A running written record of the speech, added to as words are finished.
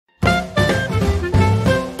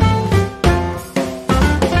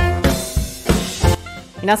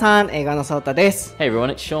皆さん、英語のそーたです。Hey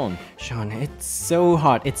everyone, it's Sean. Sean, it's so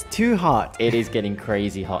hot. It's too hot. It is getting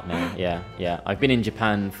crazy hot now. Yeah. I've been in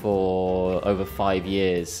Japan for over 5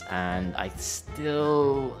 years and I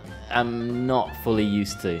still am not fully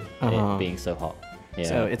used to it being so hot. Yeah.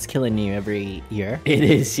 So it's killing you every year? It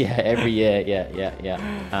is, every year.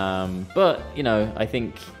 Yeah. But, you know, I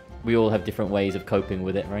think we all have different ways of coping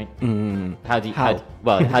with it, right? How do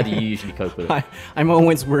you usually cope with it? I'm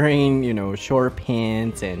always wearing, short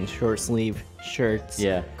pants and short sleeve shirts.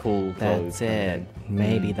 Yeah, cool clothes. That's it.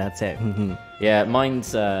 Maybe that's it. Yeah,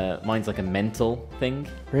 mine's like a mental thing.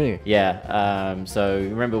 Really? Yeah. So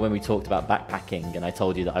remember when we talked about backpacking and I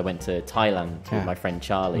told you that I went to Thailand with my friend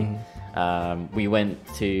Charlie. We went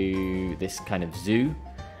to this kind of zoo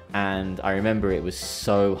and I remember it was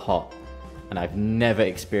so hot. And I've never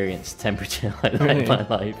experienced temperature like that in my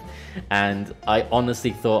life. And I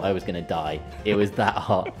honestly thought I was going to die. It was that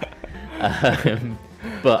hot.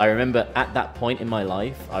 But I remember at that point in my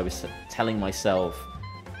life, I was telling myself,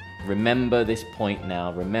 remember this point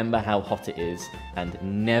now, remember how hot it is, and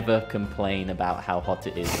never complain about how hot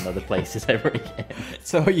it is in other places ever again.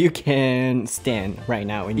 So you can stand right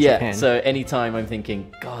now in Japan? Yeah, so anytime I'm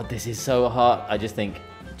thinking, God, this is so hot, I just think,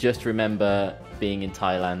 just remember being in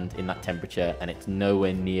Thailand in that temperature and it's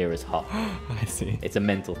nowhere near as hot. I see. It's a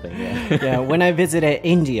mental thing, Yeah, when I visited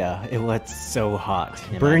India, it was so hot,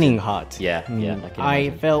 burning hot. Yeah, I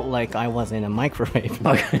felt like I was in a microwave.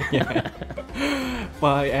 Yeah.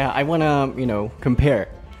 But I want to, compare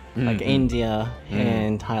like India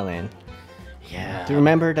and Thailand. Yeah. Do you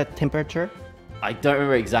remember the temperature? I don't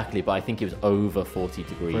remember exactly, but I think it was over 40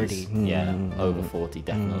 degrees. 40. Yeah, over 40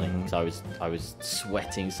 definitely. Because I was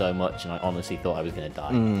sweating so much and I honestly thought I was going to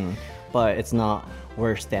die. But it's not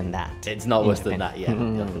worse than that. It's not worse than that, yeah,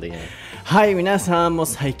 definitely. はい、皆さんも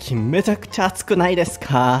最近めちゃくちゃ暑くないです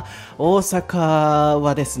か？大阪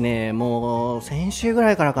はですね、もう先週ぐ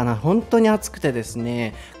らいからかな、本当に暑くてです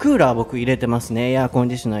ね、クーラー僕入れてますね、エアコン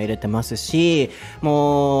ディショナー入れてますし、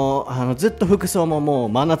もうずっと服装ももう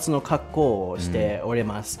真夏の格好をしており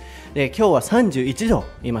ます。で、今日は31度、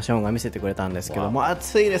今ショーンが見せてくれたんですけども、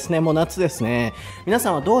暑いですね、もう夏ですね。皆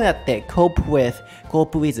さんはどうやってcope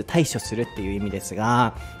with 対処するっていう意味です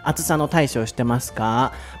が、暑さの対処をしてます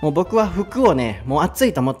か？もう僕は服をね、もう暑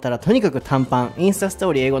いと思ったらとにかく短パン、インスタスト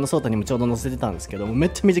ーリー英語のソータにもちょうど載せてたんですけども、めっ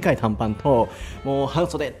ちゃ短い短パンともう半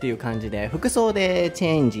袖っていう感じで服装でチ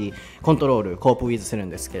ェンジ、コントロール、コープウィズするん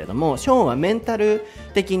ですけれども、ショーンはメンタル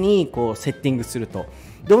的にこうセッティングすると、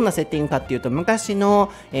どんなセッティングかっていうと、昔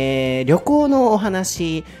の、旅行のお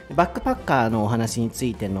話、バックパッカーのお話につ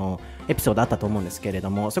いてのエピソードあったと思うんですけれど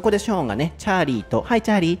も、そこでショーンがね、チャーリーと、はい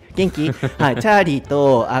チャーリー元気はい、チャーリー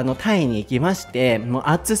とタイに行きまして、もう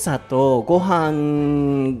暑さとご飯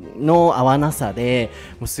の合わなさで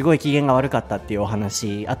もうすごい機嫌が悪かったっていうお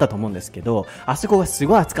話あったと思うんですけど、あそこがす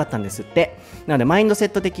ごい暑かったんですって。なのでマインドセッ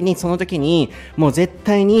ト的にその時にもう絶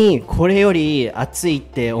対にこれより暑いっ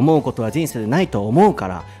て思うことは人生でないと思うか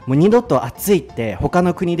ら、もう二度と暑いって他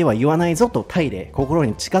の国では言わないぞとタイで心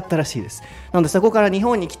に誓ったらしいです。なのでそこから日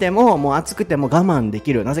本に来てももう暑くても我慢で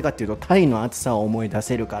きる、なぜかっていうとタイの暑さを思い出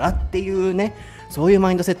せるからっていうね、そういう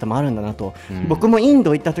マインドセットもあるんだなと、僕もイン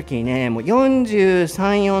ド行った時にね、もう43、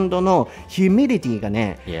4度のヒューミディティが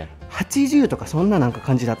ね、80とかそんななんか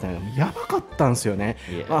感じだったのよ。やばかったんですよね。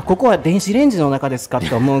ここは電子レンジの中ですかっ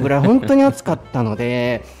て思うぐらい本当に暑かったの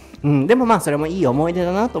ででもまあそれもいい思い出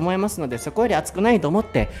だなと思いますので、そこより暑くないと思っ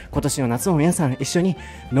て今年の夏も皆さん一緒に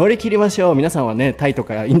乗り切りましょう。皆さんはね、タイと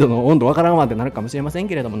かインドの温度わからんわってなるかもしれません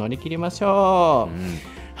けれども、乗り切りましょ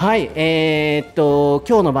う。はい、今日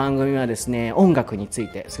の番組はですね、音楽につい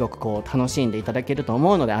てすごくこう楽しんでいただけると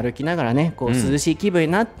思うので、歩きながらね、こう涼しい気分に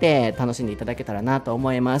なって楽しんでいただけたらなと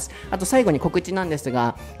思います。あと最後に告知なんです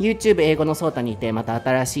が、 YouTube 英語のソータにてまた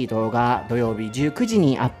新しい動画土曜日19時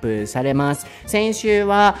にアップされます。先週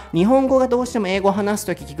は日本語がどうしても英語を話す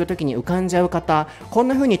とき聞くときに浮かんじゃう方、こん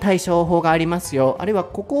な風に対処法がありますよ、あるいは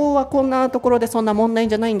ここはこんなところでそんな問題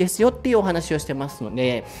じゃないんですよっていうお話をしてますの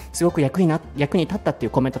で、すごく役に立ったっていう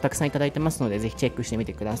コメントたくさんいただいてますので、ぜひチェックしてみ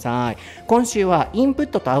てください。今週はインプッ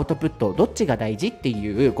トとアウトプットどっちが大事って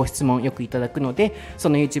いうご質問よくいただくので、そ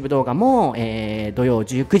の YouTube 動画も、土曜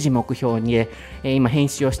19時目標に、今編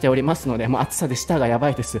集をしておりますので、もう暑さで舌がやば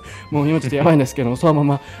いです。もう今ちょっとやばいんですけども、その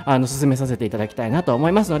まま進めさせていただきたいなと思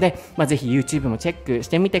いますので、ぜひ YouTube もチェックし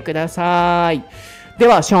てみてください。で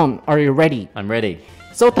はショーン、 Are you ready? I'm ready.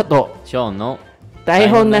 ソータとショーンの台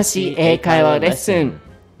本なし英会話レッスン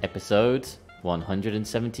Episode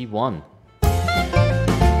 171.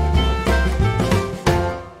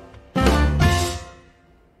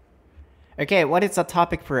 Okay, what is the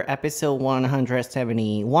topic for episode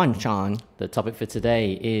 171, Sean? The topic for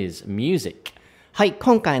today is music. はい、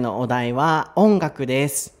今回のお題は音楽で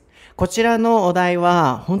す。こちらのお題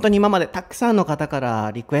は本当に今までたくさんの方か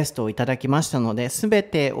らリクエストをいただきましたので、すべ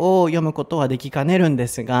てを読むことはできかねるんで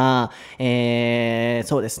すが、そう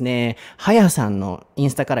ですね、はやさんのイン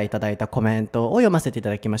スタからいただいたコメントを読ませていた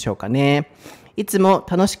だきましょうかね。いつも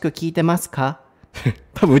楽しく聞いてますか？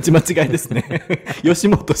多分打ち間違いですね。吉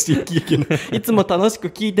本新喜劇のいつも楽しく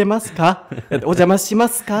聞いてますか？お邪魔しま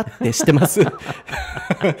すかって知ってます。シ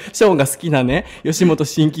ョーンが好きなね、吉本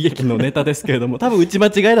新喜劇のネタですけれども、多分打ち間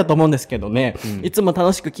違いだと思うんですけどね、いつも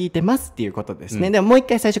楽しく聞いてますっていうことですね。でももう一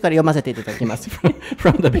回最初から読ませていただきます。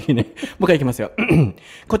from the beginning。もう一回いきますよ。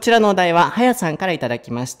こちらのお題は、はやさんからいただ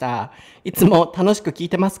きました。いつも楽しく聞い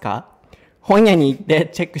てますか？本屋に行って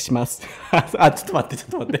チェックします。ちょっと待っ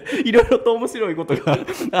て。いろいろと面白いことが。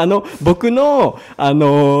僕の、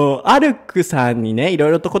アルクさんにね、いろ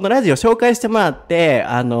いろとこのラジオ紹介してもらって、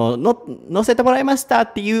載せてもらいました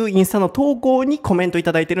っていうインスタの投稿にコメントい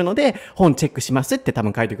ただいているので、本チェックしますって多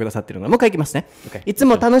分書いてくださってるので、もう一回いきますね。Okay. いつ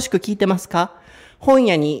も楽しく聞いてますか？本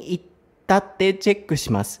屋に行ったってチェック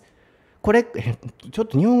します。これ、ちょっ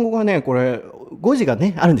と日本語がね、これ、語字が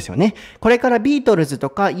ね、あるんですよね。これからビートルズ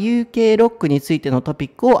とか UK ロックについてのトピ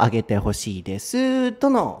ックを挙げてほしいです。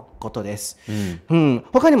とのことです。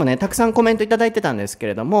他にもね、たくさんコメントいただいてたんですけ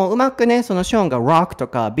れども、うまくね、そのショーンがロックと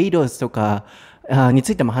かビートルズとかに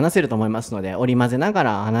ついても話せると思いますので、織り交ぜなが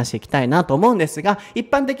ら話していきたいなと思うんですが、一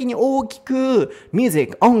般的に大きくミュージ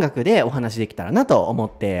ック、音楽でお話できたらなと思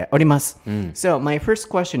っております。So, my first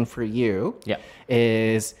question for you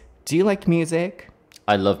is,Do you like music?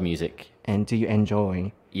 I love music. And do you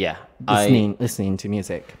enjoy listening to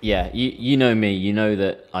music? Yeah, you know me. You know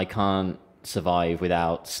that I can't survive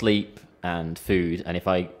without sleep and food. And if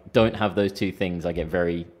I don't have those two things, I get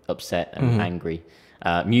very upset and angry.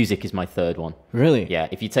 Music is my third one. Really? Yeah,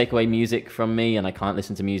 if you take away music from me and I can't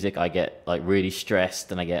listen to music, I get like really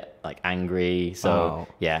stressed and I get like angry. So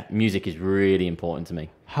yeah, music is really important to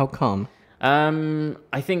me. How come?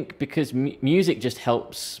 I think because music just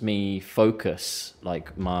helps me focus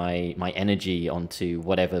like my energy onto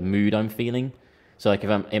whatever mood I'm feeling. So like if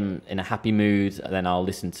I'm in a happy mood, then I'll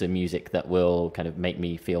listen to music that will kind of make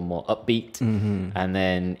me feel more upbeat. And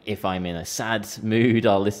then if I'm in a sad mood,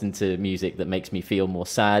 I'll listen to music that makes me feel more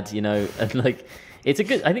sad, you know, and like I think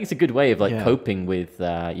it's a good way of like coping with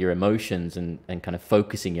your emotions and kind of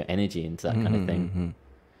focusing your energy into that kind of thing.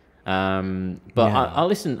 But I'll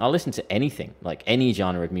listen to anything, like any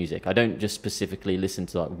genre of music. I don't just specifically listen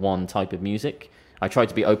to like one type of music. I try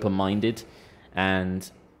to be open-minded, and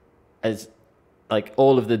as like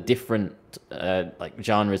all of the different like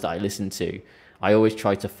genres that I listen to, I always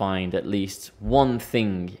try to find at least one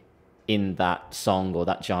thing in that song or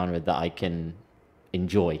that genre that I can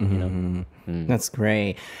enjoy, you know. That's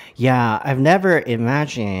great. Yeah, I've never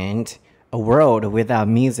imagined a world without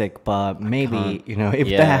music, but maybe, you know, if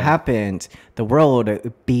that happened, the world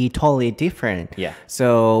would be totally different. Yeah.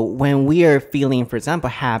 So when we are feeling, for example,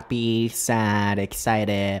 happy, sad,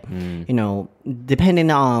 excited, you know, depending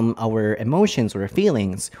on our emotions or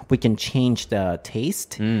feelings, we can change the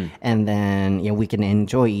taste and then, you know, we can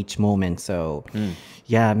enjoy each moment. So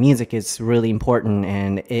yeah, music is really important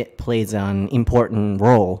and it plays an important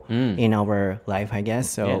role in our life, I guess.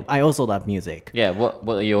 So I also love music. Yeah, what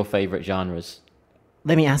are your favorite genres?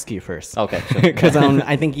 Let me ask you first. Okay, sure. Because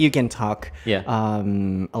I think you can talk Yeah.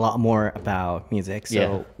 a lot more about music.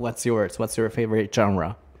 So what's yours? What's your favorite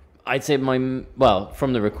genre? I'd say from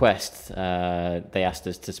the request, they asked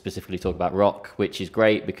us to specifically talk about rock, which is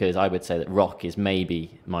great because I would say that rock is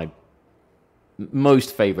maybe my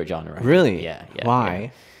most favorite genre. Really? Yeah.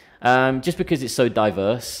 Why? Just because it's so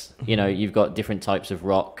diverse. You know, you've got different types of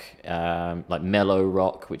rock, like mellow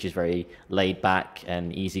rock, which is very laid back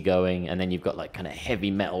and easygoing, and then you've got like kind of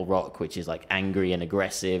heavy metal rock, which is like angry and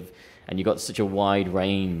aggressive, and you've got such a wide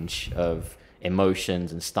range of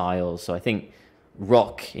emotions and styles. So I think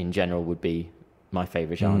rock in general would be my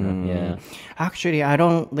favorite genre. Yeah. Actually, I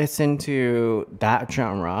don't listen to that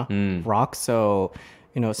genre, rock. So,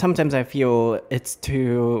 you know, sometimes I feel it's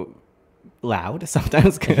too loud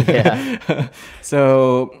sometimes.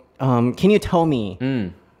 So, can you tell me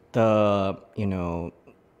the, you know,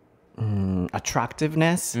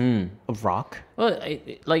 attractiveness of rock? Well,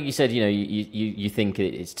 like you said, you know, you think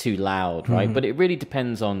it's too loud, right? But it really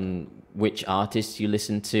depends on which artists you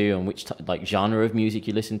listen to and which like genre of music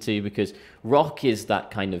you listen to, because rock is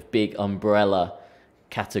that kind of big umbrella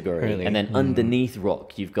category. Really? And then underneath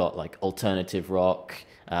rock, you've got like alternative rock,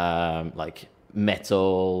 like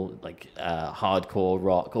metal, like hardcore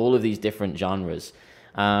rock, all of these different genres.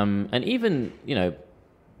 And even,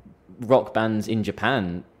 rock bands in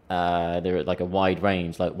Japan, they're at like a wide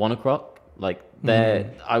range, like One O'Clock, like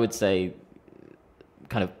they're, I would say,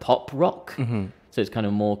 kind of pop rock. So it's kind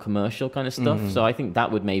of more commercial kind of stuff. So I think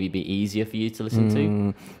that would maybe be easier for you to listen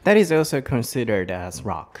to. That is also considered as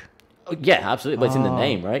rock. Oh, yeah, absolutely. But it's in the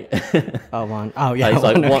name, right? Yeah. It's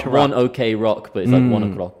like one okay rock, but it's like 1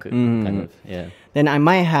 o'clock kind of, yeah. Then I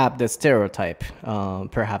might have the stereotype,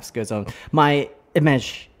 perhaps, because my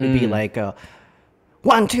image would be like 1,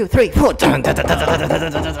 2, 3, 4.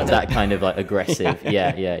 That kind of like aggressive.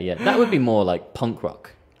 Yeah. That would be more like punk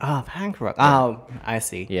rock. Punk rock. I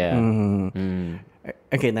see. Yeah.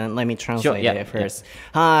 Okay, then let me translate Sure, yeah, it first.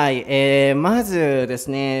 はい、まずで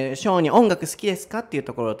すね、ショーに音楽好きですかっていう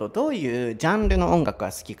ところと、どういうジャンルの音楽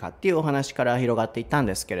が好きかっていうお話から広がっていったん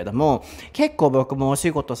ですけれども、結構僕もお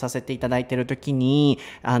仕事させていただいているときに、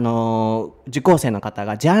受講生の方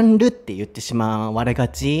がジャンルって言ってしまわれが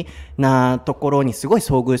ちなところにすごい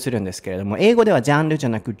遭遇するんですけれども、英語ではジャンルじゃ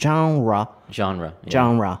なくジャンラ、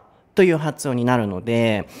genre という発音になるの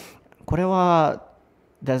で、これは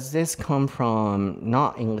Does this come from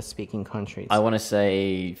not English-speaking countries? I want to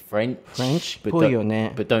say French. French? But ぽいよ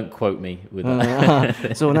ね。 don't quote me with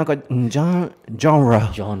that. そう、なんか、genre。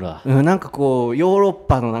なんかこう、ヨーロッ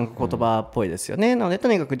パのなんか言葉っぽいですよね。なので、と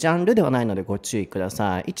にかくジャンルではないのでご注意くだ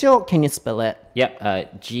さい。一応、can you spell it? Yeah,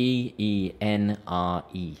 Genre.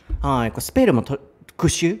 はい、これスペルもちょっ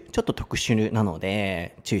と特殊なの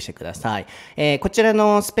で注意してください。こちら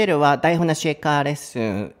のスペルは台本なし英会話レッス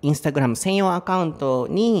ン、インスタグラム専用アカウント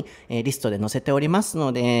に、リストで載せております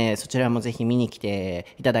ので、そちらもぜひ見に来て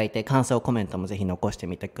いただいて、感想コメントもぜひ残して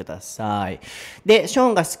みてください。で、ショー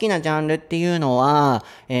ンが好きなジャンルっていうのは、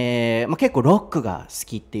結構ロックが好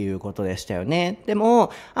きっていうことでしたよね。でも、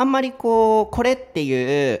あんまりこれって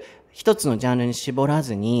いう一つのジャンルに絞ら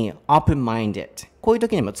ずに open-minded こういう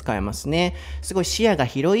時にも使えますね。すごい視野が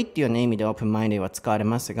広いっていうような意味で open-minded は使われ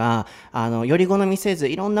ますが、より好みせず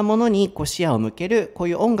いろんなものに視野を向ける、こう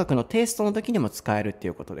いう音楽のテイストの時にも使えるって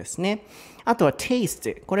いうことですね。あとは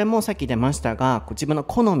taste、これもさっき出ましたが、自分の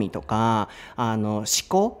好みとか思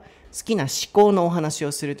考、好きな思考のお話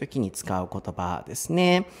をするときに使う言葉です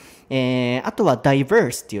ね。あとは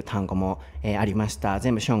diverse っていう単語も、ありました。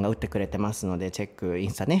全部ショーンが打ってくれてますのでチェックイン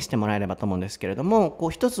スタねしてもらえればと思うんですけれども、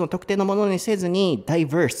一つの特定のものにせずに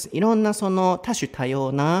diverse いろんなその多種多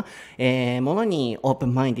様な、ものにオープ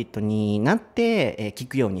ンマインディッドになって、聞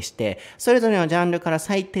くようにして、それぞれのジャンルから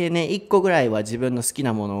最低ね1個ぐらいは自分の好き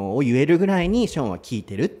なものを言えるぐらいにショーンは聞い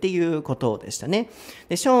てるっていうことでしたね。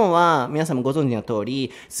でショーンは皆さんもご存知の通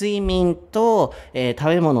り睡眠と、食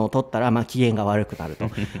べ物を取ったら機嫌が悪くなると、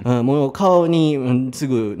もう顔に、す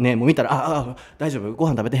ぐねもう見たら大丈夫ご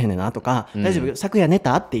飯食べてへんねんなとか、大丈夫昨夜寝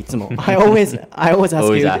たっていつもI always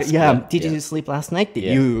ask you yeah did you sleep last night って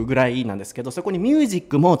いうぐらいなんですけど、そこにミュージッ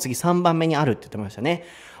クも次3番目にあるって言ってましたね。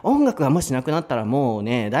音楽がもしなくなったらもう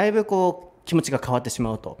ねだいぶ気持ちが変わってし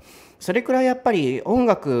まうと。それくらいやっぱり音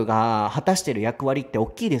楽が果たしている役割って大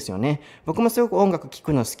きいですよね。僕もすごく音楽聴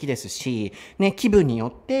くの好きですし、ね、気分によ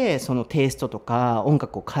ってそのテイストとか音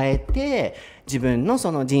楽を変えて自分の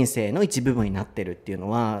その人生の一部分になってるっていうの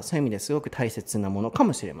はそういう意味ですごく大切なものか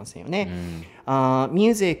もしれませんよね。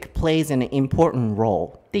Music plays an important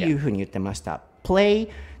role っていうふうに言ってました。Play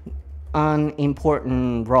an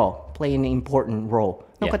important role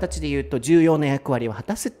の形で言うと重要な役割を果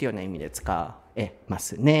たすっていうような意味で使えま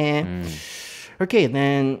すね。Okay,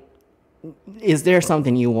 then is there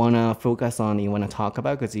something you want to focus on, you want to talk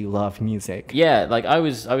about because you love music? Yeah, like I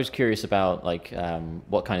was curious about like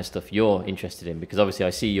what kind of stuff you're interested in, because obviously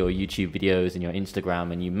I see your YouTube videos and your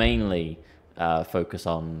Instagram and you mainly focus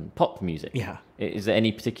on pop music. Yeah. Is there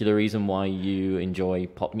any particular reason why you enjoy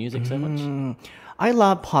pop music so much? I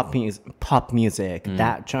love pop music,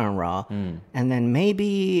 that genre. And then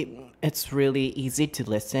maybe it's really easy to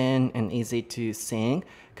listen and easy to sing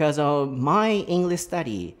because my English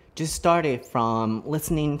study just started from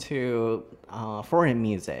listening to foreign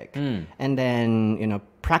music and then,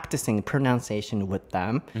 practicing pronunciation with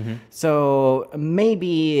them. So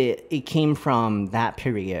maybe it came from that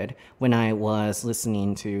period when I was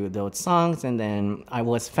listening to those songs and then I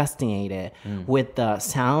was fascinated with the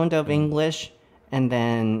sound of English and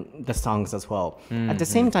then the songs as well. At the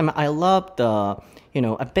same time, I love the,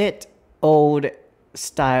 a bit old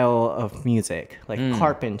style of music, like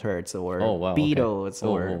Carpenters or Beatles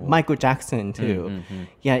or Michael Jackson too.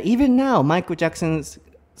 Yeah, even now, Michael Jackson's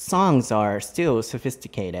songs are still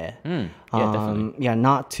sophisticated. Yeah, definitely. Yeah,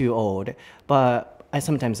 not too old, but I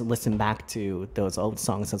sometimes listen back to those old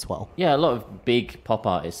songs as well. Yeah, a lot of big pop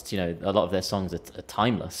artists, a lot of their songs are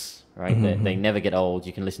timeless, right? They never get old.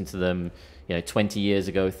 You can listen to them, 20 years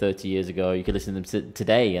ago, 30 years ago. You could listen to them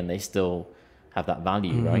today and they still have that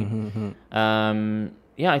value, right?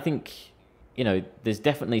 I think, there's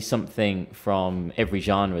definitely something from every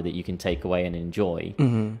genre that you can take away and enjoy.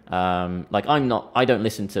 Like I don't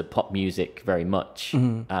listen to pop music very much,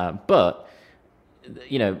 but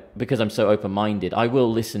because I'm so open-minded, I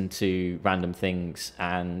will listen to random things,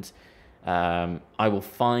 and I will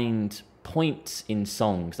find points in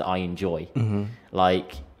songs that I enjoy.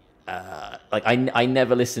 Like I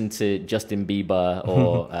never listen to Justin Bieber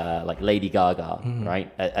or like Lady Gaga,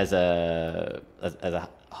 right? As a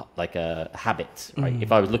habit, right?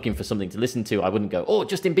 If I was looking for something to listen to, I wouldn't go, oh,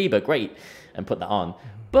 Justin Bieber, great, and put that on.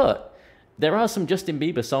 But there are some Justin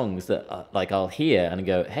Bieber songs that I'll hear and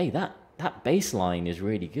go, hey, that bass line is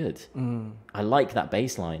really good. I like that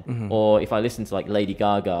bass line. Or if I listen to like Lady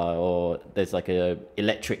Gaga, or there's like a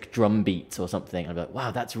electric drum beat or something, I'm like,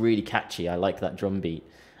 wow, that's really catchy. I like that drum beat.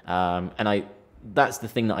 And that's the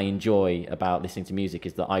thing that I enjoy about listening to music,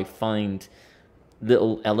 is that I find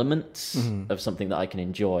little elements of something that I can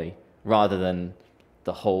enjoy rather than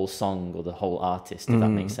the whole song or the whole artist, if that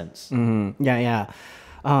makes sense. Maybe,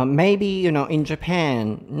 in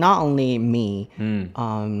Japan, not only me,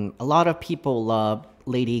 a lot of people love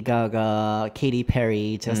Lady Gaga, Katy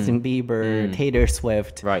Perry, Justin Bieber, Taylor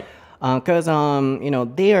Swift. Right. Because,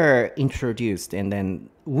 they are introduced, and then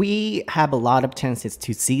we have a lot of chances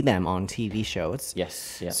to see them on TV shows.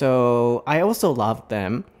 Yes. Yeah. So I also love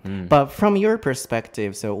them. But from your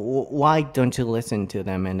perspective, so why don't you listen to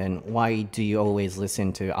them? And then why do you always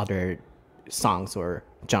listen to other songs or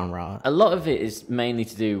genre? A lot of it is mainly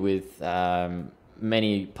to do with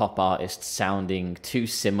many pop artists sounding too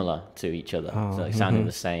similar to each other, sounding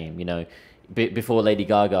the same. Before Lady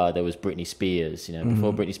Gaga, there was Britney Spears.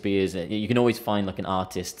 Before Britney Spears, you can always find like an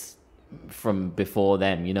artist from before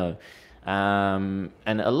them. And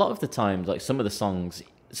a lot of the times, like some of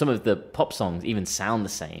the pop songs even sound the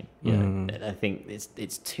same. I think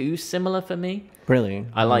it's too similar for me. Really?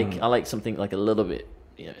 I like something like a little bit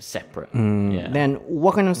separate. Then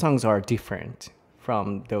what kind of songs are different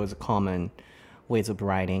from those common ways of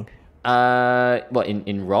writing? What,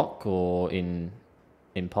 in rock or in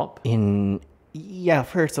pop?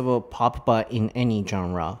 First of all, pop, but in any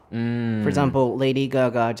genre. For example, Lady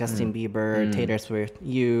Gaga, Justin Bieber, Taylor Swift,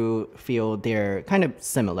 you feel they're kind of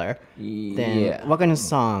similar. Then what kind of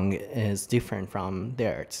song is different from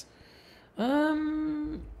theirs? I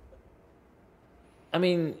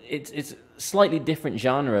mean, it's slightly different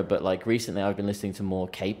genre, but like recently I've been listening to more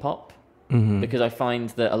K-pop. Because I find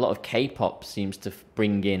that a lot of K-pop seems to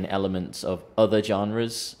bring in elements of other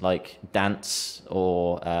genres, like dance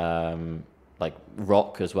or like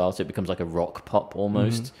rock as well. So it becomes like a rock pop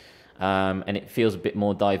almost. And it feels a bit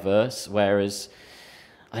more diverse. Whereas,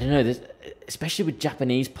 I don't know, especially with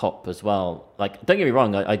Japanese pop as well. Like, don't get me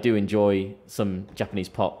wrong, I do enjoy some Japanese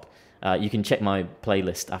pop. You can check my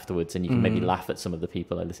playlist afterwards and you can maybe laugh at some of the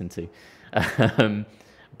people I listen to.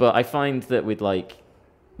 But I find that with like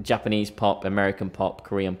Japanese pop, American pop,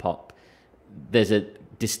 Korean pop, there's a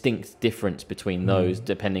distinct difference between those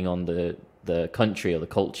depending on the country or the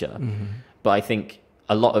culture. But I think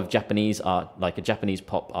a lot of Japanese art, like a Japanese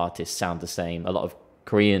pop artists sound the same. A lot of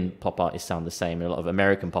Korean pop artists sound the same. And a lot of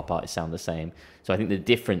American pop artists sound the same. So I think the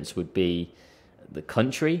difference would be the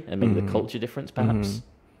country and maybe the culture difference perhaps.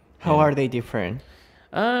 How are they different?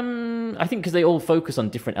 I think because they all focus on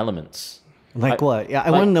different elements. Like what? Yeah,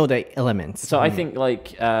 I want to know the elements. So I think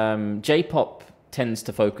like J-pop tends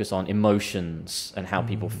to focus on emotions and how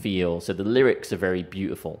people feel. So the lyrics are very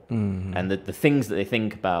beautiful, and the things that they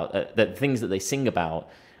think about, the things that they sing about,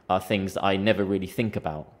 are things that I never really think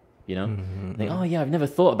about. Like, oh yeah, I've never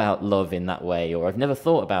thought about love in that way, or I've never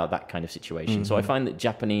thought about that kind of situation. So I find that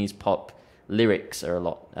Japanese pop lyrics are a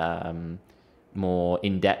lot more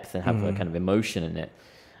in depth and have a kind of emotion in it.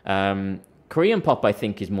 Korean pop, I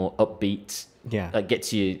think, is more upbeat. That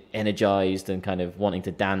gets you energized and kind of wanting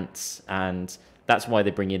to dance, and that's why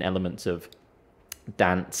they bring in elements of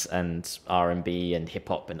dance and R&B and hip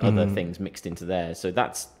hop and other things mixed into there. So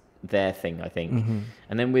that's their thing, I think.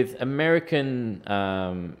 And then with American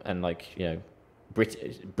and like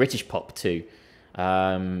British pop too,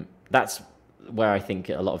 that's where I think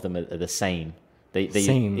a lot of them are the same. They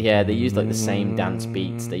use like the same dance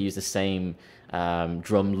beats. They use the same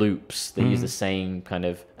drum loops. They use the same kind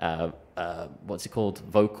of what's it called,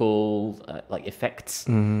 vocal like effects.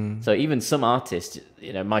 So even some artists,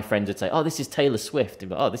 my friends would say, oh, this is Taylor Swift.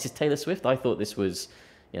 And, oh, this is Taylor Swift? I thought this was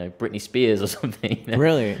Britney Spears or something.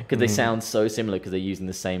 Really? Because they sound so similar because they're using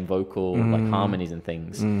the same vocal like harmonies and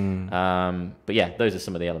things. But yeah, those are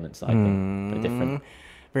some of the elements that I think are different.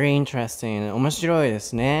 Very interesting. 面白いで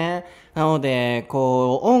すね。なので、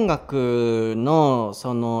音楽の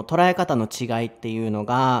その捉え方の違いっていうの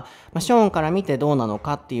が、ショーンから見てどうなの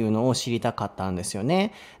かっていうのを知りたかったんですよ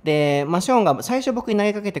ね。で、ショーンが最初僕に投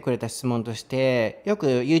げかけてくれた質問として、よく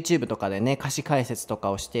YouTube とかでね、歌詞解説と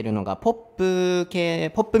かをしているのが、ポップミ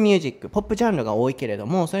ュージック、ポップジャンルが多いけれど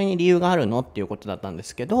も、それに理由があるのっていうことだったんで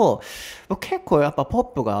すけど、僕結構やっぱポッ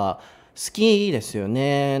プが好きですよ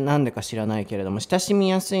ね。なんでか知らないけれども、親しみ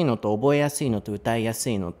やすいのと覚えやすいのと歌いやす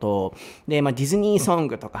いのと、で、ディズニーソン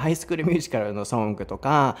グとかハイスクールミュージカルのソングと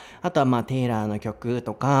か、あとはテイラーの曲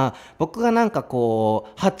とか、僕が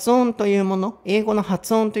発音というもの、英語の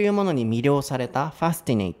発音というものに魅了された、ファス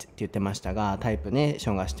ティネイトって言ってましたが、タイプね、ショ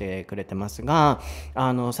ーンがしてくれてますが、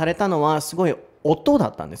されたのはすごい音だ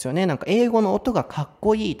ったんですよね。英語の音がかっ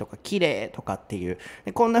こいいとか綺麗とかっていう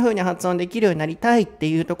で、こんな風に発音できるようになりたいって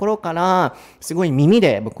いうところからすごい耳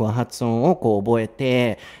で僕は発音を覚え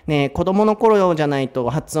て、ね、子供の頃じゃないと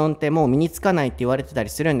発音ってもう身につかないって言われてたり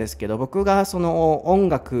するんですけど、僕がその音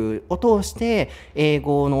楽を通して英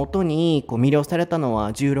語の音に魅了されたの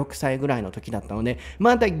は16歳ぐらいの時だったので、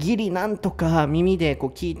まだギリなんとか耳で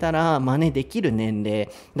聞いたら真似できる年齢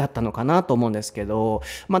だったのかなと思うんですけど、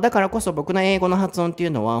だからこそ僕の英語の発音ってい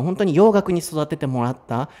うのは本当に洋楽に育ててもらっ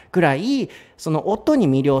たくらい、その音に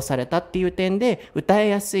魅了されたっていう点で歌い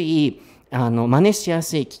やすい、真似しや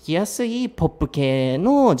すい、聞きやすいポップ系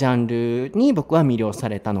のジャンルに僕は魅了さ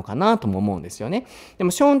れたのかなとも思うんですよね。で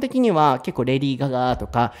もショーン的には結構レディー・ガガと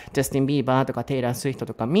かジャスティン・ビーバーとかテイラー・スウィフト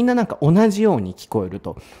とかみんな同じように聞こえる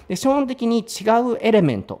と。でショーン的に違うエレ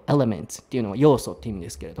メントっていうのは要素っていう意味で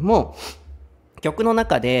すけれども、曲の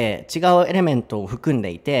中で違うエレメントを含んで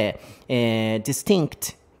いて、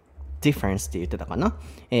distinct difference って言ってたかな、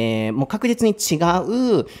もう確実に違う、ジ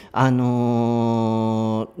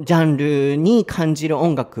ャンルに感じる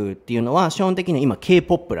音楽っていうのは基本的には今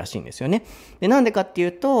K-POP らしいんですよね。でなんでかってい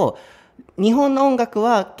うと、日本の音楽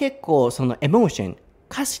は結構そのエモーション、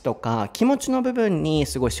歌詞とか気持ちの部分に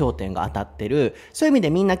すごい焦点が当たってる。そういう意味で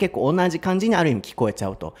みんな結構同じ感じにある意味聞こえちゃ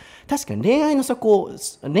うと。確かに恋愛の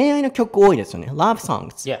曲多いですよね。Love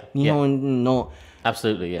songs、日本の。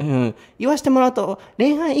Absolutely, yeah. 言わしてもらうと、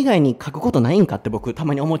恋愛以外に書くことないんかって僕た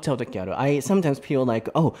まに思っちゃう時ある。I sometimes feel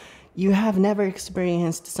like, oh, you have never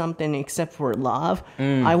experienced something except for love.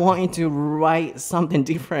 I want you to write something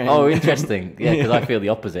different. Oh, interesting. Yeah, because I feel the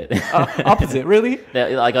opposite. Opposite, really?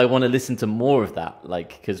 Yeah, I want to listen to more of that,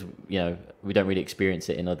 because we don't really experience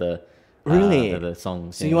it in other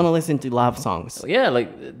songs. So you want to listen to love songs? Yeah,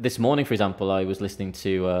 like this morning, for example, I was listening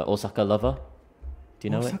to Osaka Lover. Do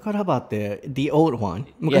you know it? Osaka Lover って the old one.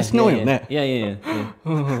 昔のよね。Yeah.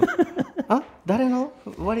 あ、誰の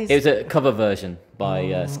What is It was a cover version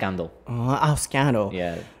by Scandal. Scandal.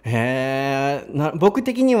 Yeah. 僕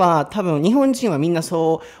的には多分日本人はみんな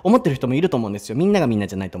そう思ってる人もいると思うんですよ。みんながみんな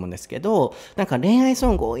じゃないと思うんですけど、恋愛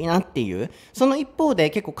ソング多いなっていう。その一方で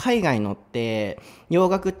結構海外のって洋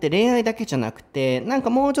楽って恋愛だけじゃなくて、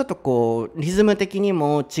もうちょっとリズム的に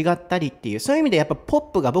も違ったりっていう、そういう意味でやっぱポッ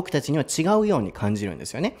プが僕たちには違うように感じるんで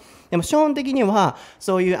すよね。でも基本的には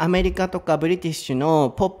そういうアメリカとかブリティッシュ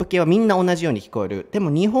のポップ系はみんな同じように聞こえる。でも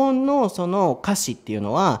日本のその歌詞っていう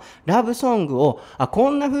のはラブソングをこ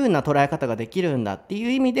んな風な捉え方ができるんだってい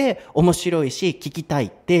う意味で面白いし聞きたいっ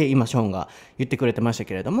て今ショーンが言ってくれてました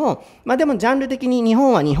けれども、でもジャンル的に日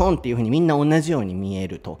本は日本っていう風にみんな同じように見え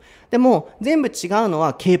ると。でも全部違うの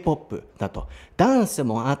は K-POP だと。ダンス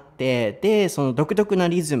もあって、でその独特な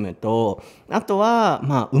リズムと、あと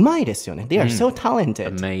はうまいですよね。They are so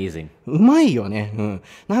talented. Amazing. うまいよね。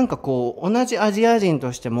同じアジア人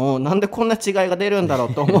としてもなんでこんな違いが出るんだろ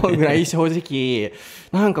うと思うぐらい正直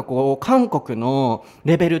韓国の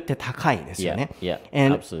レベルって高いですよね。Yeah,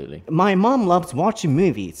 and absolutely. My mom loves watching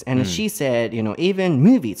movies, and she said, even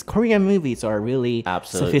movies, Korean movies are really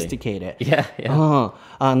sophisticated. Yeah.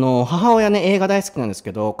 母親ね映画大好きなんです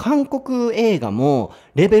けど、韓国映画も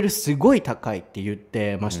レベルすごい高いって言っ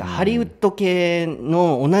てました。ハリウッド系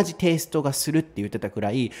の同じテイストがするって言ってたく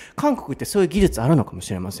らい、韓国ってそういう技術あるのかも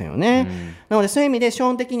しれませんよね。なのでそういう意味で基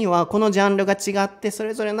本的にはこのジャンルが違って、そ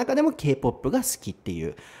れぞれの中でも K-POP が好きってい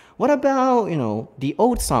う。What about, the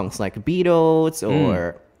old songs like Beatles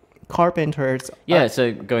or Carpenters? Yeah,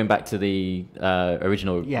 so going back to the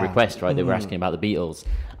original request, right? They were asking about the Beatles.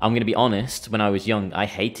 I'm going to be honest, when I was young, I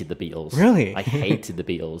hated the Beatles. Really? I hated the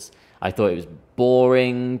Beatles. I thought it was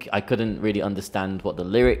boring. I couldn't really understand what the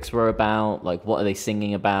lyrics were about. Like, what are they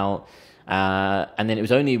singing about? And then it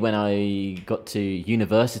was only when I got to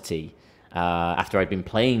university, after I'd been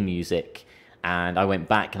playing music, and I went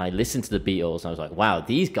back and I listened to the Beatles, and I was like, wow,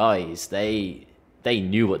 these guys, they they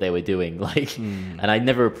knew what they were doing, like, and I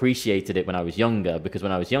never appreciated it when I was younger, because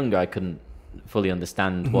when I was younger, I couldn't fully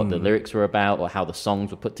understand what the lyrics were about or how the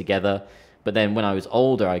songs were put together. But then when I was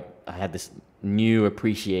older, I had this new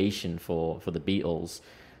appreciation for the Beatles.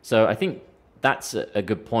 So I think that's a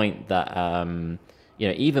good point, that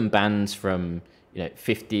even bands from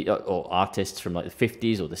 50 or artists from like the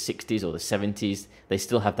 50s or the 60s or the 70s, they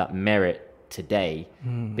still have that merit today,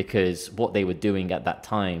 because what they were doing at that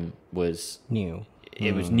time was new.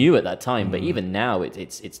 It was new at that time, but even now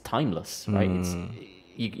it's timeless, right? It's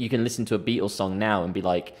you can listen to a Beatles song now and be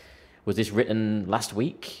like, was this written last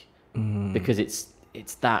week? Because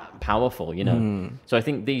it's that powerful, So I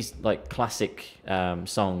think these like classic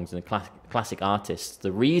songs and classic artists,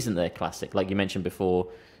 the reason they're classic, like you mentioned before,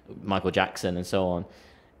 Michael Jackson and so on,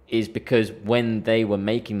 is because when they were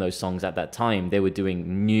making those songs at that time, they were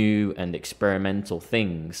doing new and experimental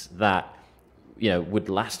things that would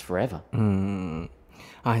last forever.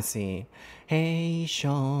 I see. Hey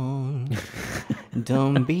Sean,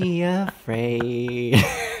 don't be afraid.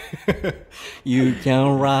 You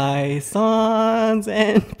can write songs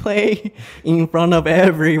and play in front of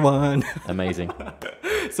everyone. Amazing.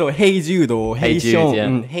 そう、Hey Jude を Hey Hey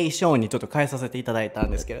Sean、Jude, Hey Sean にちょっと変えさせていただいた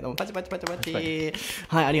んですけれども、パチパチパチパチ。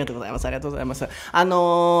はい、ありがとうございます。ありがとうございます。今シ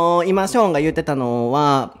ョーンが言ってたの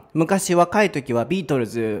は、昔若い時はビートル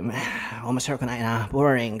ズ面白くないな、ボ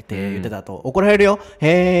ーリングって言ってたと、怒られるよ。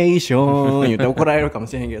Hey Sean 言って怒られるかも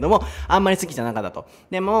しれへんけれども、あんまり好きじゃなかったと。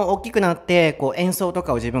でも大きくなってこう演奏と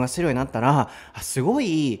かを自分がするようになったら、すご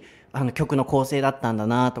い曲の構成だったんだ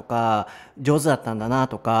なとか、上手だったんだな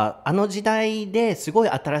とか、あの時代ですごい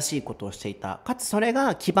新しいことをしていた。かつそれ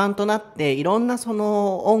が基盤となって、いろんなそ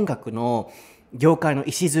の音楽の業界の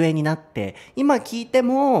礎になって、今聴いて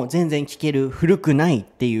も全然聴ける、古くないっ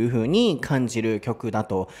ていう風に感じる曲だ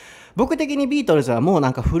と。僕的にビートルズはもう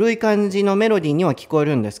なんか古い感じのメロディーには聞こえ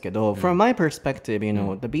るんですけど、From my perspective,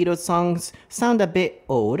 the Beatles songs sound a bit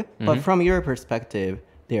old, but from your perspective,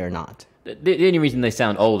 they are not. The only reason they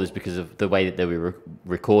sound old is because of the way that they were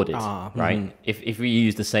recorded, right? If we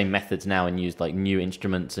use the same methods now and use like new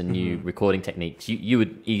instruments and new recording techniques, you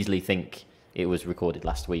would easily think it was recorded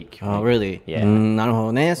last week. Right? Oh, really? Yeah. なるほ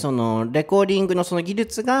どね。そのレコーディングのその技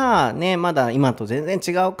術がね、まだ今と全然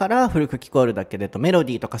違うから古く聞こえるだけでと、メロ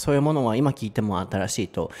ディーとかそういうものは今聞いても新しい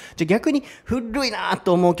と。じゃあ逆に古いな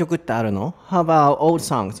と思う曲ってあるの？ How about old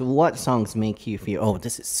songs? What songs make you feel, oh,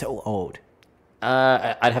 this is so old?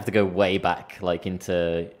 I'd have to go way back, like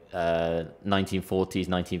into 1940s,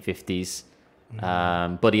 1950s.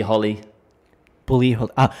 Buddy Holly. Buddy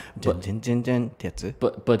Holly. あ、じゃんってやつ？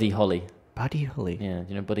 Buddy Holly. Buddy Holly. Yeah, do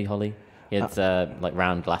you know Buddy Holly? He had like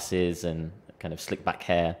round glasses and kind of slick back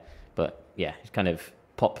hair. But yeah, it's kind of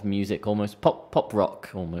pop music almost, pop rock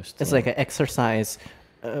almost. It's like an exercise.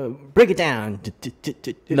 Break it down.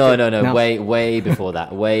 No. Way before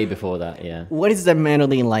that. Way before that. Yeah. What is the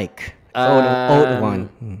melody like? Old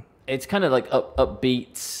one. It's kind of like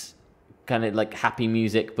upbeat, kind of like happy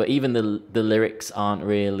music, but even the lyrics aren't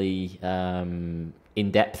really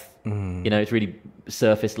in depth. It's really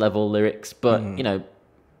surface level lyrics. But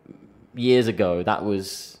years ago, that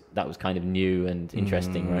was kind of new and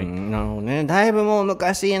interesting, right? なるほどね。だいぶもう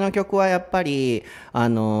昔の曲はやっぱり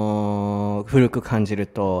古く感じる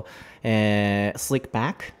と、Slick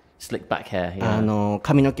Back。Slick back hair, yeah.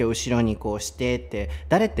 髪の毛を後ろにこうしてって、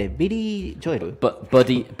誰ってビリー・ジョエル？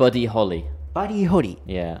 Buddy Holly. Buddy Holly.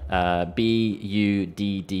 Yeah. Buddy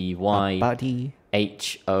Holly.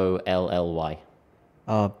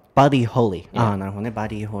 Buddy Holly. ああ、なるほどね。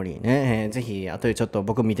Buddy Holly ね。ぜひ後でちょっと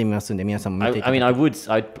僕見てみますんで、皆さんも見ていただきたい。I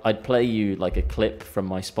mean, I'd play you like a clip from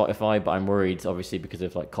my Spotify, but I'm worried, obviously, because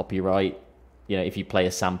of like copyright. If you play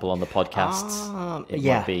a sample on the podcasts, it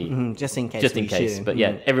might be just in case. Just in case, but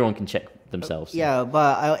yeah, everyone can check themselves. Yeah,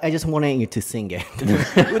 but I just wanted you to sing it.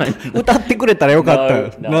 歌ってくれたらよか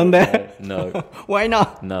った。なんで？ No. Why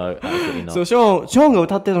not? No, absolutely not. そう、ショーンが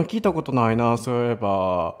歌ってるの聞いたことないな、そういえ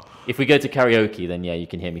ば。If we go to karaoke, then yeah, you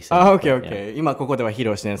can hear me sing. Okay. 今ここでは披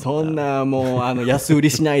露してね、そんなもう安売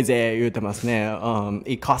りしないぜ言ってますね。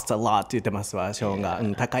It costs a lot って言ってますわ、ショーンが。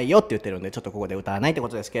高いよって言ってるんで、ちょっとここで歌わないってこ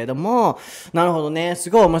とですけれども、なるほどね、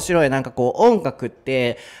すごい面白い。なんかこう音楽っ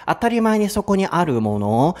て当たり前にそこにあるも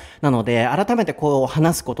のなので、改めてこう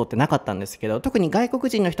話すことってなかったんですけど、特に外国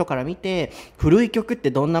人の人から見て古い曲っ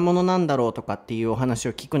てどんなものなんだろうとかっていうお話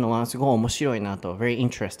を聞くのはすごい面白いなと、very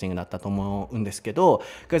interesting だったと思うんですけど、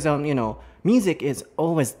because music is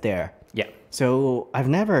always there. Yeah. So I've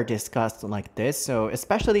never discussed like this. So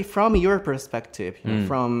especially from your perspective,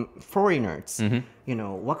 from foreigners,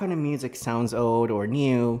 what kind of music sounds old or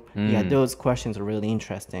new? Yeah, those questions are really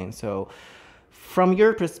interesting. So from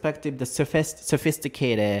your perspective, the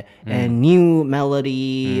sophisticated and new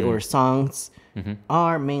melody or songs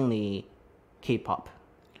are mainly K-pop.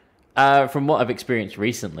 From what I've experienced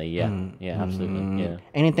recently, yeah, absolutely, yeah.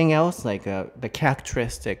 Anything else, like the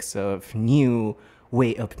characteristics of new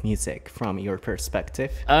way of music from your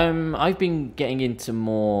perspective? I've been getting into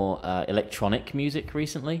more electronic music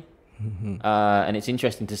recently. And it's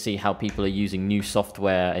interesting to see how people are using new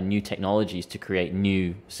software and new technologies to create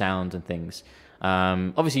new sounds and things.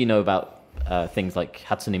 Obviously, you know about things like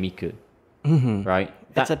Hatsune Miku, right?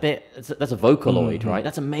 That's a Vocaloid, right?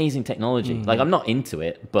 That's amazing technology. Like, I'm not into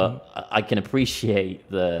it, but I can appreciate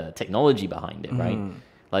the technology behind it, right?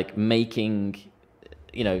 Like making,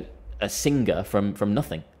 a singer from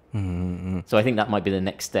nothing. So I think that might be the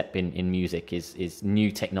next step in music is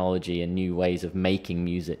new technology and new ways of making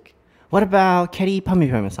music. What about Kelly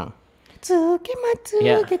Pami-Pami-san?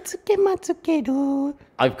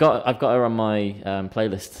 I've got her on my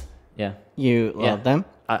playlist. Yeah. You love them?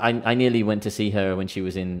 I nearly went to see her when she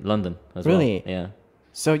was in London as Really? well. Yeah.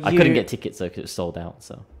 So I couldn't get tickets though because it was sold out.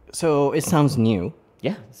 So it sounds new.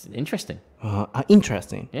 Yeah, it's interesting.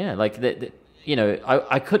 Interesting. Yeah, like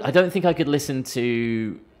I don't think I could listen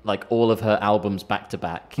to like all of her albums back to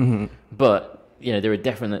back, but there are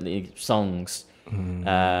definitely songs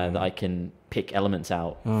that I can pick elements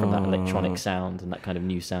out from that electronic sound and that kind of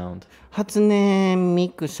new sound. Hatsune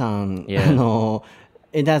Miku-san,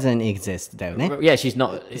 it doesn't exist だよね。Yeah, she's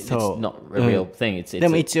not. It's not a real thing. で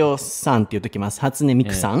も一応さんって言うときます。初音ミ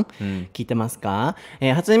クさん、聞いてますか？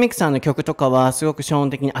初音ミクさんの曲とかはすごく基本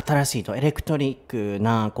的に新しいとエレクトリック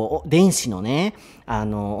な電子のね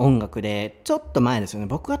音楽でちょっと前ですよね。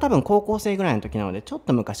僕が多分高校生ぐらいの時なのでちょっ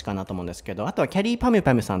と昔かなと思うんですけど、あとはキャリーパミュ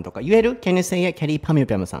パミュさんとか言える？ Can you say it? キャリーパミュ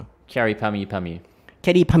パミュさん。キャリーパミュパミュ。キ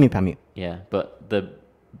ャリーパミュパミュ。Yeah, but the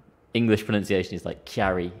English pronunciation is like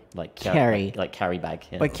carry, like carry bag.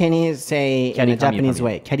 Yeah. But can you say in a Japanese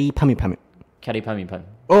way? キャリーパミュパミュ。キャリーパミュパミュ。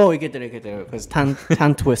おー、いけてるいけてる。tongue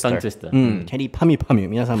twister. Tongue twister. キャリーパミュパミュ。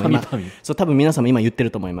皆さんも今、そう多分皆さんも今言って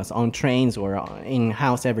ると思います。On trains or in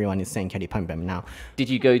house, everyone is saying キャリーパミュパミュ now. Did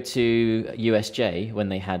you go to USJ when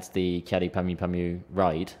they had the キャリーパミュパミュ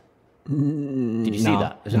ride? Did you see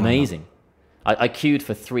that? It was amazing. I queued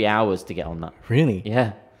for 3 hours to get on that. Really?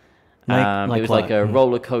 Yeah. It was like a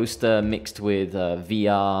roller coaster mixed with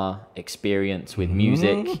VR experience with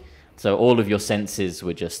music. So all of your senses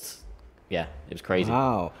were just, it was crazy.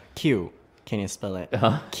 Wow. Q. Can you spell it?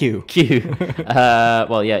 Q. Q.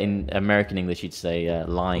 Well, yeah, in American English you'd say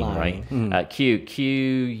line, right? Q.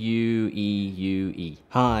 Q-U-E-U-E.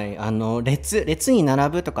 はい。列に並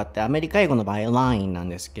ぶとかってアメリカ英語の場合 line なん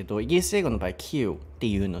ですけど、イギリス英語の場合 Q って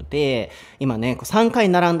いうので、今ね、3回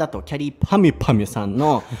並んだとキャリーパミュパミュさん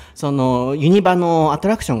のそのユニバのアト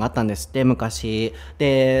ラクションがあったんですって昔。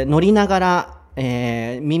で、乗りながら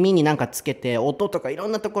耳になんかつけて音とかいろ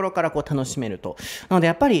んなところから楽しめると。なので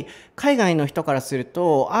やっぱり海外の人からする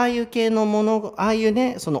とああいう系のもの、ああいう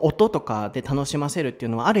ねその音とかで楽しませるってい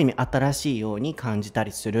うのはある意味新しいように感じた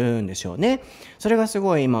りするんでしょうね。それがす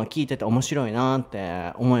ごい今聞いてて面白いなっ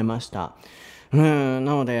て思いました。な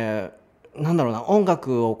のでなんだろうな、音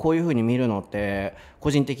楽をこういう風に見るのって個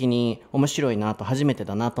人的に面白いなと初めて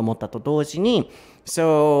だなと思ったと同時に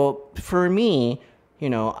So for me,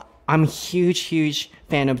 I'm a huge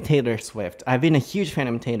fan of Taylor Swift. I've been a huge fan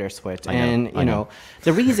of Taylor Swift. And,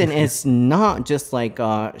 the reason is not just like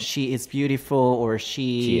she is beautiful or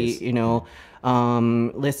she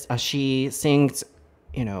she sings,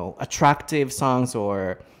 attractive songs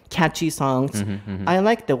or catchy songs. I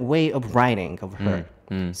like the way of writing of her.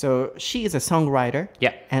 So she is a songwriter.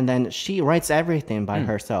 Yeah. And then she writes everything by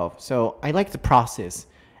herself. So I like the process.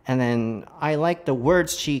 And then I like the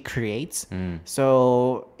words she creates.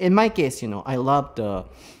 So in my case, I love the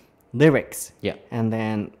lyrics. Yeah. And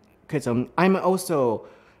then, because I'm also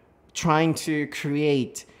trying to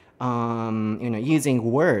create, using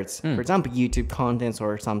words. For example, YouTube contents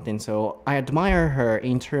or something. So I admire her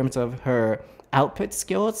in terms of her output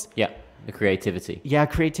skills. Yeah, the creativity. Yeah,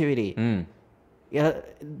 creativity. Yeah,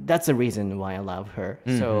 that's the reason why I love her.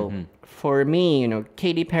 So for me,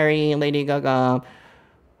 Katy Perry, Lady Gaga.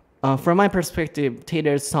 From my perspective,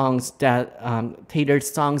 Taylor's songs don't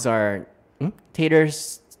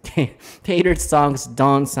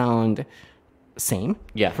sound same.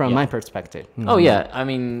 Yeah. From my perspective. Oh yeah, I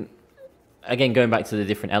mean, again, going back to the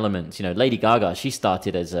different elements, you know, Lady Gaga, she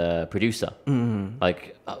started as a producer.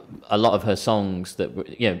 Like a lot of her songs that were,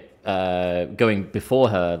 you know, going before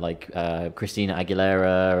her, like Christina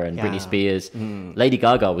Aguilera and Britney Spears, Lady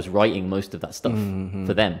Gaga was writing most of that stuff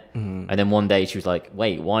for them. And then one day she was like,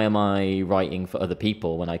 wait, why am I writing for other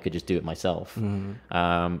people when I could just do it myself?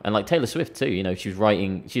 And like Taylor Swift too, you know, she's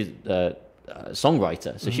a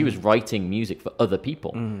songwriter, so she was writing music for other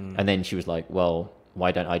people. And then she was like, well,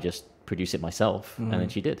 why don't I just produce it myself? And then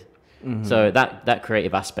she did. So that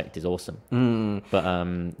creative aspect is awesome. But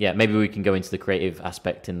yeah, maybe we can go into the creative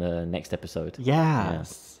aspect in the next episode.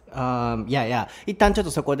 Yes. Yeah. 一旦ちょっ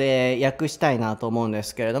とそこで訳したいなと思うんで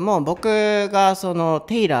すけれども、僕がその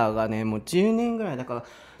テイラーがね、もう10年ぐらいだから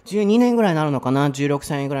12年ぐらいになるのかな、16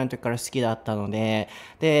歳ぐらいの時から好きだったので、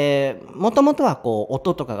で、もともとはこう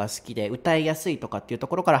音とかが好きで歌いやすいとかっていうと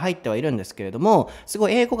ころから入ってはいるんですけれども、すご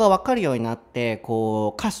い英語が分かるようになって、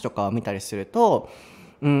こう歌詞とかを見たりすると、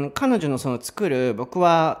彼女のその作る僕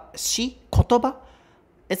は言葉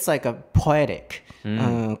It's like a poetic、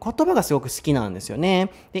言葉がすごく好きなんですよ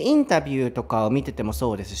ね。でインタビューとかを見てても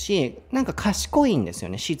そうですし、なんか賢いんですよ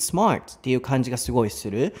ね。 She's smart っていう感じがすごいす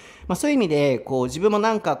る、そういう意味でこう自分も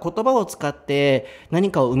なんか言葉を使って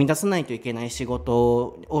何かを生み出さないといけない仕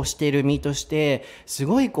事をしている身として、す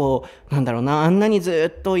ごいこうなんだろうな、あんなに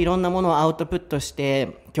ずっといろんなものをアウトプットし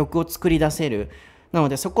て曲を作り出せる。なの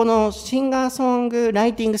でそこのシンガーソングラ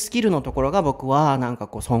イティングスキルのところが僕はなんか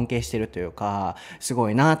こう尊敬してるというか、すご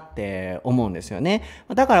いなって思うんですよね。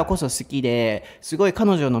だからこそ好きで、すごい彼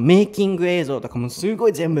女のメイキング映像とかもすご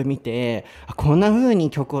い全部見て、こんな風に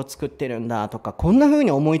曲を作ってるんだとか、こんな風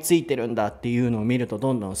に思いついてるんだっていうのを見ると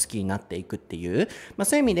どんどん好きになっていくっていう、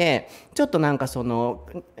そういう意味でちょっとなんかその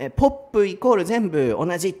ポップイコール全部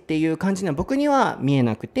同じっていう感じには僕には見え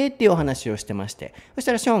なくてっていうお話をしてまして、そし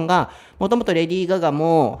たらショーンがもともとレディー・ガガ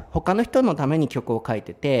も他の人のために曲を書い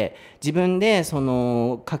てて、自分でそ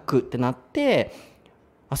の書くってなって、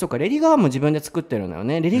そうか、レディー・ガガも自分で作ってるんだよ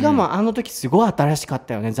ね。レディー・ガガもあの時すごい新しかっ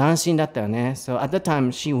たよね。斬新だったよね。So at the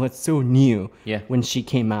time she was so new when she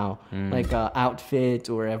came out, like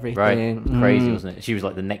outfit or everything. Right, crazy, wasn't it? She was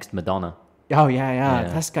like the next Madonna. い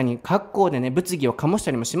や、確かに格好でね物議を醸し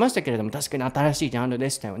たりもしましたけれども、確かに新しいジャンルで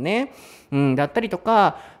したよね。だったりと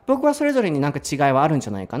か、僕はそれぞれになんか違いはあるんじ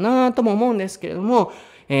ゃないかなとも思うんですけれども、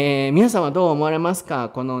皆さんはどう思われますか？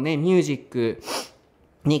このねミュージック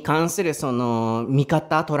に関するその見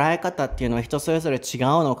方、捉え方っていうのは人それぞれ違う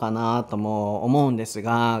のかなとも思うんです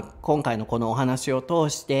が、今回のこのお話を通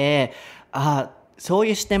して、そう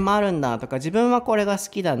いう視点もあるんだとか、自分はこれが好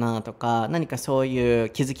きだなとか、何かそうい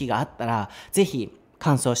う気づきがあったら、ぜひ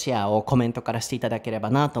感想シェアをコメントからしていただければ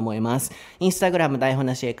なと思います。インスタグラム台本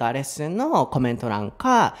なし英会話レッスンのコメント欄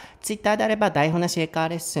か、ツイッターであれば台本なし英会話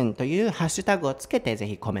レッスンというハッシュタグをつけてぜ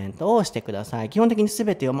ひコメントをしてください。基本的に全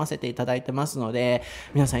て読ませていただいてますので、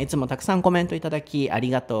皆さんいつもたくさんコメントいただきあり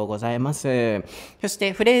がとうございます。そし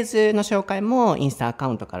てフレーズの紹介もインスタアカ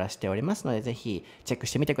ウントからしておりますので、ぜひチェック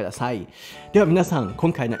してみてください。では皆さん、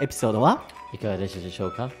今回のエピソードはいかがでしたでしょ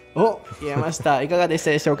うか？言えました。いかがでし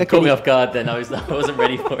たでしょうか？ Caught me off guard then. I wasn't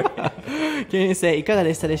ready for it. Can you say いかが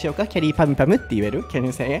でしたでしょうか？キャリーパミパムって言える？ Can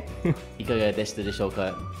you say it? いかがでしたでしょう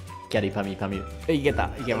か？キャリーパミパミ。いけ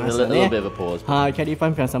ましたね。A little bit of a pause. はい、キャリーパ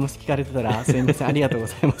ミパムさんもし聞かれてたらすみません、ありがとうご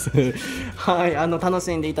ざいます。はい、楽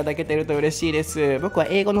しんでいただけてると嬉しいです。僕は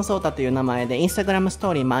英語のソータという名前でインスタグラムス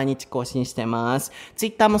トーリー毎日更新してます。ツイ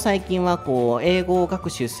ッターも最近はこう英語を学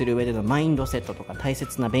習する上でのマインドセットとか大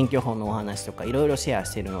切な勉強法のお話とかいろいろシェア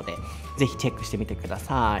しているので、ぜひチェックしてみてくだ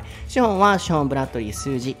さい。ショーンはショーンブラッドリー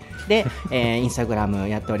数字で、インスタグラム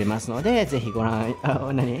やっておりますので、ぜひご覧。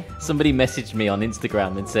何？ Somebody messaged me on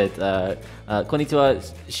Instagram and said, こんにちは、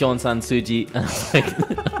ショーンさん数字。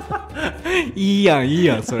いいや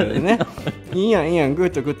ん、それでね。いいやん、グ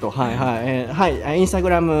ッド。はい、インスタグ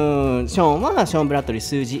ラム、ショーンはショーンブラッドリー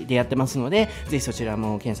数字でやってますので、ぜひそちら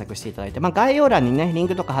も検索していただいて、概要欄にね、リン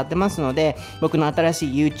クとか貼ってますので、僕の新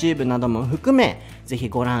しい YouTube なども含め、ぜひ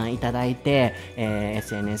ご覧いただいて、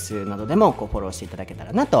SNS などでもフォローしていただけた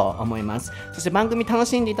らなと思います。そして番組楽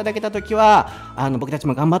しんでいただけたときは、僕たち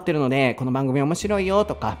も頑張ってるので、この番組面白いよ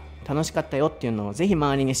とか、楽しかったよっていうのをぜひ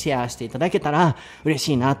周りにシェアしていただけたら嬉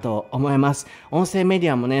しいなと思います。音声メデ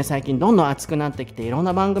ィアもね、最近どんどん熱くなってきて、いろん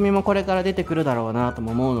な番組もこれから出てくるだろうなと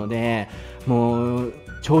も思うので、もう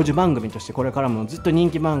長寿番組としてこれからもずっと人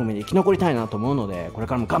気番組で生き残りたいなと思うので、これ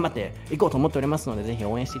からも頑張っていこうと思っておりますので、ぜひ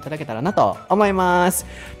応援していただけたらなと思います。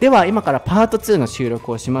では今からパート2の収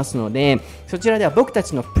録をしますので、そちらでは僕た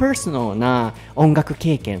ちのパーソナルな音楽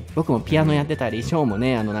経験、僕もピアノやってたり、ショーも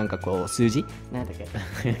ねなんかこう数字何だっけ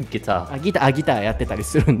ギタギターやってたり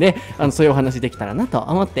するんで、そういうお話できたらなと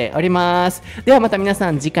思っております。ではまた皆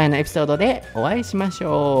さん次回のエピソードでお会いしまし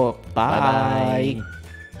ょう。バイバイ。